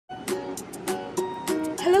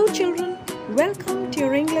children, welcome to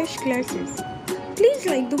your English classes. Please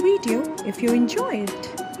like the video if you enjoy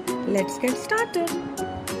it. Let's get started.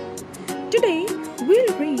 Today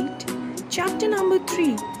we'll read chapter number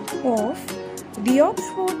 3 of the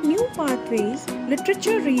Oxford New Pathways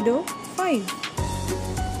Literature Reader 5.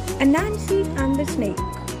 Anansi and the Snake.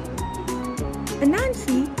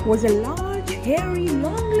 Anansi was a large, hairy,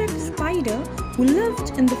 long-legged spider who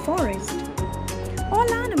lived in the forest. All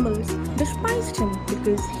animals despised him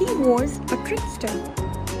because he was a trickster.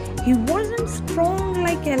 He wasn't strong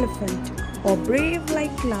like elephant or brave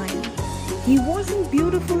like lion. He wasn't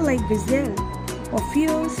beautiful like gazelle or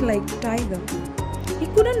fierce like tiger. He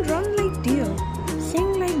couldn't run like deer,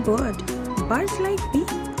 sing like bird, buzz like bee,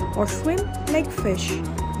 or swim like fish.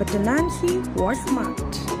 But Anansi was smart.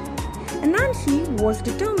 Anansi was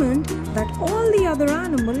determined that all the other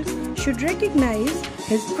animals should recognize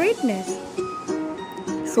his greatness.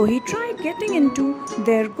 So he tried getting into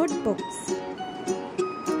their good books.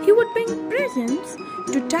 He would bring presents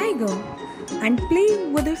to Tiger and play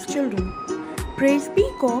with his children, praise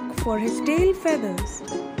Peacock for his tail feathers,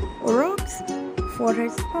 or Ox for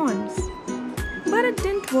his horns. But it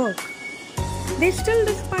didn't work. They still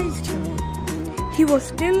despised him. He was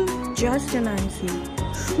still just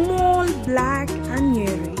Anansi, small, black and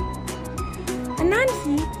hairy.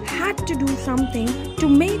 Anansi had to do something to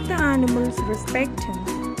make the animals respect him.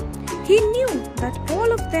 He knew that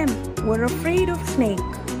all of them were afraid of Snake.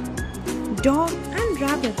 Dog and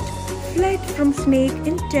rabbit fled from Snake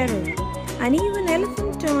in terror, and even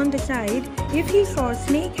elephant turned aside if he saw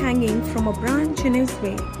Snake hanging from a branch in his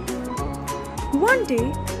way. One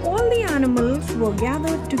day, all the animals were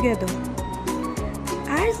gathered together,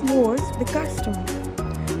 as was the custom,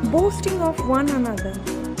 boasting of one another,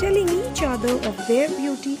 telling each other of their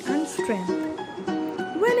beauty and strength.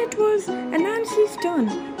 When it was Anansi's turn,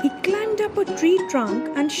 he climbed up a tree trunk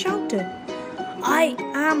and shouted, "I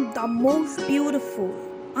am the most beautiful.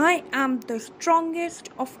 I am the strongest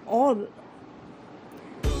of all."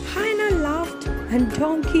 Hyena laughed and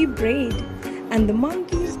Donkey brayed, and the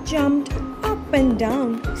monkeys jumped up and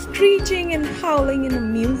down, screeching and howling in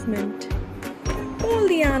amusement. All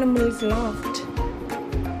the animals laughed.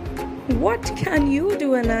 "What can you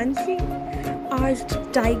do, Anansi?" asked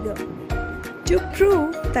Tiger. "To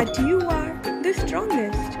prove that you are the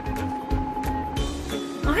strongest."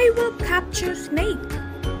 "I will capture Snake,"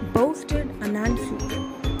 boasted Anansi.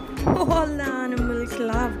 All the animals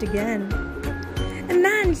laughed again.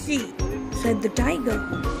 "Anansi," said the tiger,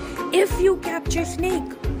 "if you capture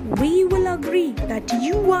Snake, we will agree that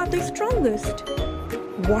you are the strongest.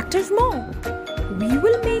 What is more, we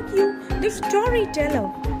will make you the storyteller,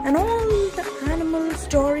 and all the animal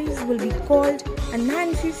stories will be called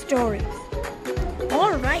Anansi stories."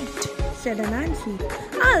 "All right," said Anansi,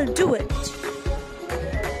 "I'll do it."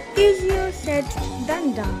 Easier said than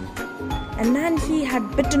done. Anansi had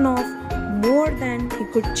bitten off more than he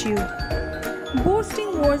could chew.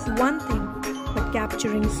 Boasting was one thing, but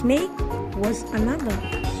capturing Snake was another.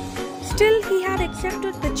 Still, he had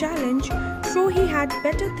accepted the challenge, so he had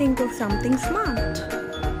better think of something smart.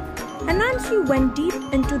 Anansi went deep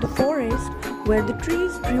into the forest where the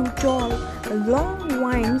trees grew tall and long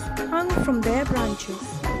vines hung from their branches.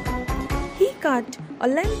 He cut a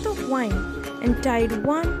length of vine and tied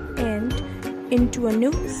one end into a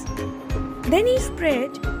noose. Then he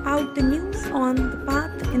spread out the noose on the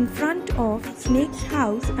path in front of Snake's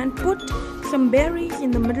house and put some berries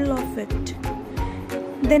in the middle of it.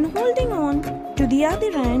 Then, holding on to the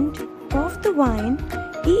other end of the vine,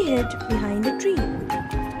 he hid behind a tree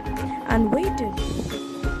and waited.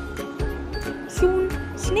 Soon,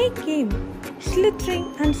 Snake came, slithering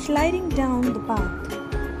and sliding down the path.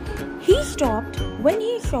 He stopped when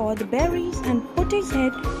he saw the berries and put his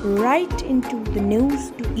head right into the noose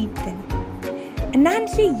to eat them.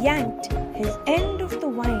 Anansi yanked his end of the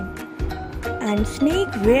vine, and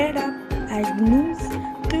Snake reared up as the noose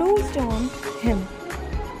closed on him.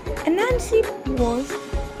 Anansi was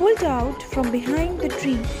pulled out from behind the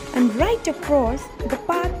tree and right across the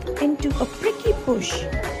path into a pricky bush.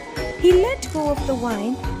 He let go of the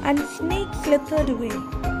vine and Snake slithered away.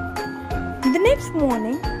 The next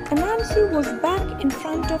morning, Anansi was back in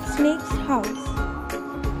front of Snake's house.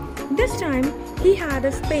 This time, he had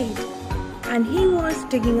a spade, and he was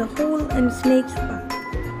digging a hole in Snake's back.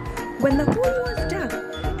 When the hole was dug,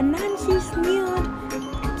 Anansi smeared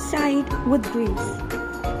its side with grease.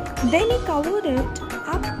 Then he covered it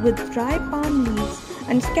up with dry palm leaves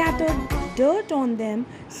and scattered dirt on them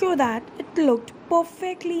so that it looked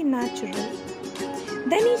perfectly natural.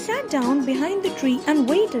 Then he sat down behind the tree and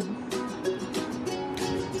waited.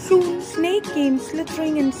 Soon Snake came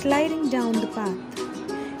slithering and sliding down the path.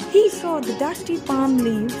 He saw the dusty palm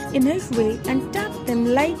leaves in his way and tapped them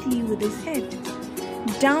lightly with his head.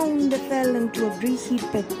 Down they fell into a greasy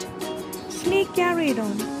pit. Snake carried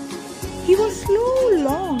on. He was so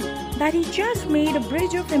long that he just made a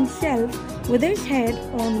bridge of himself with his head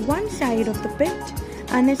on one side of the pit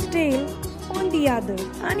and his tail on the other,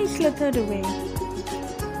 and he slithered away.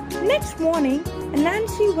 Next morning,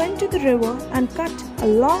 Anansi went to the river and cut a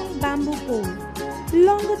long bamboo pole,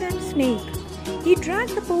 longer than Snake. He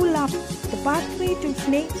dragged the pole up the pathway to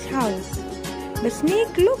Snake's house. The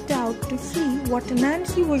snake looked out to see what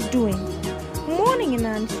Anansi was doing. "Morning,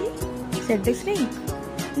 Anansi," said the snake.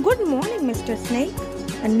 "Good morning, Mr. Snake."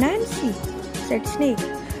 "Anansi," said Snake,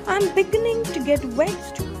 "I'm beginning to get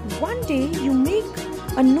vexed. One day you make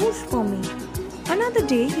a noose for me. Another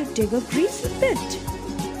day you dig a greasy pit.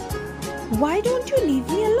 Why don't you leave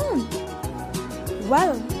me alone?"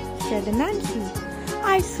 "Well," said Anansi,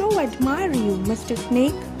 "I so admire you, Mr.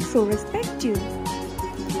 Snake, so respect you."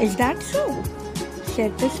 "Is that so?"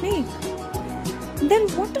 said the snake. "Then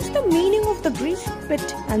what is the meaning of the greasy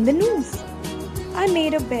pit and the noose?" "I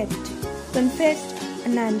made a bet," confessed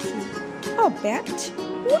Anansi. "A bet?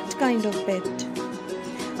 What kind of bet?"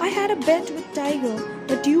 "I had a bet with Tiger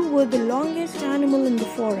that you were the longest animal in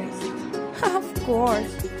the forest." "Of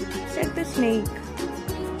course," said the snake.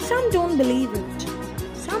 "Some don't believe it.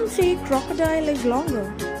 Some say crocodile is longer.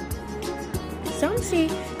 Some say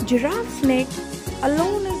giraffe's neck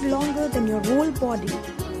alone is longer than your whole body."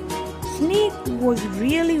 Snake was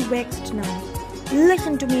really vexed now.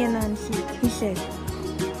 "Listen to me, Anansi," he said.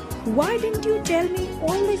 "Why didn't you tell me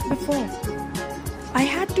all this before?" "I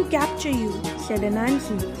had to capture you," said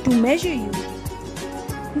Anansi, "to measure you."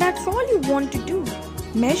 "That's all you want to do,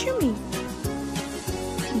 measure me."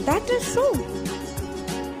 "That is so."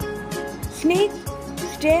 Snake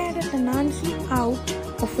stared at Anansi out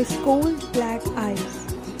of his cold black eyes.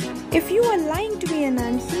 "If you are lying to me,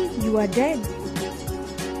 Anansi, you are dead."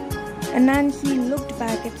 Anansi looked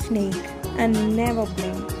back at Snake and never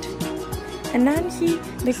blinked. Anansi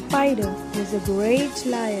the spider was a great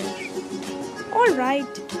liar. "All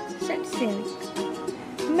right," said Snake.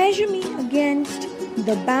 "Measure me against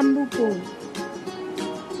the bamboo pole."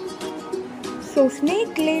 So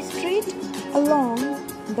Snake lay straight along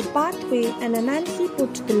the pathway and Anansi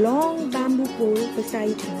put the long bamboo pole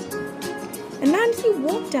beside him. Anansi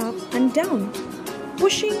walked up and down,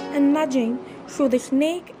 pushing and nudging so the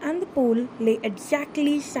snake and the pole lay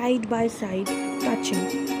exactly side by side, touching.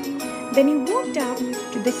 Then he walked up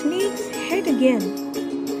to the snake's head again.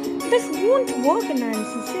 "This won't work,"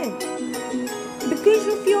 Anansi said. "Because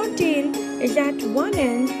of your tail is at one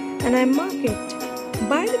end and I mark it.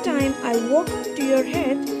 By the time I walk up to your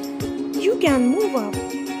head, you can move up.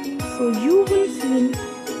 So you will seem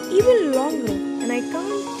even longer and I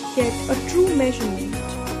can't get a true measurement."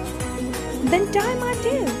 "Then tie my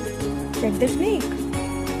tail," said the snake.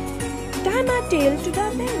 "Tie my tail to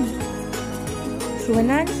that end." So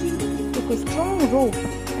Anansi took a strong rope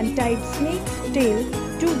and tied Snake's tail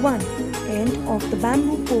to one end of the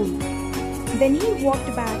bamboo pole. Then he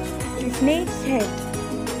walked back to Snake's head.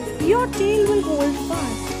 "Your tail will hold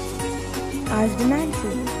fast?" asked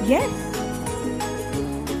Anansi. "Yes."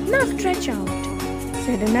 "Now stretch out,"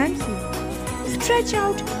 said Anansi. "Stretch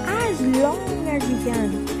out as long as you can,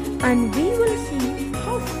 and we will see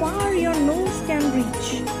how far your nose can reach."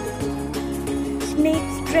 Snake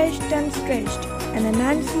stretched and stretched, and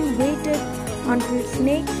Anansi waited until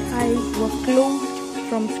Snake's eyes were closed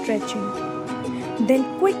from stretching. Then,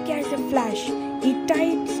 quick as a flash, he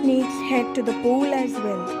tied Snake's head to the pole as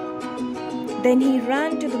well. Then he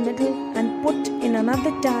ran to the middle and put in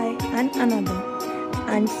another tie and another,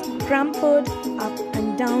 and scampered up and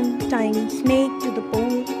down, tying Snake to the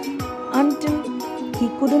pole until he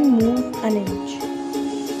couldn't move an inch.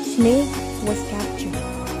 Snake was captured.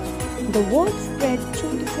 The word spread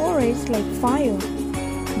through the forest like fire.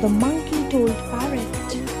 The monkey told Parrot,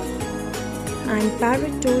 and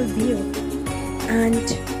Parrot told Bear,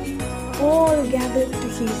 and all gathered to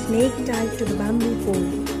see Snake tied to the bamboo pole.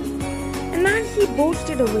 Anansi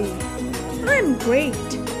boasted away, "I'm great.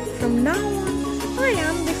 From now on, I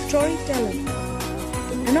am the storyteller."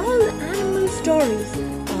 And all the animal stories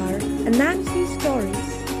are Anansi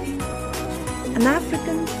stories, an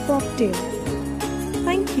African folktale.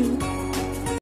 Thank you.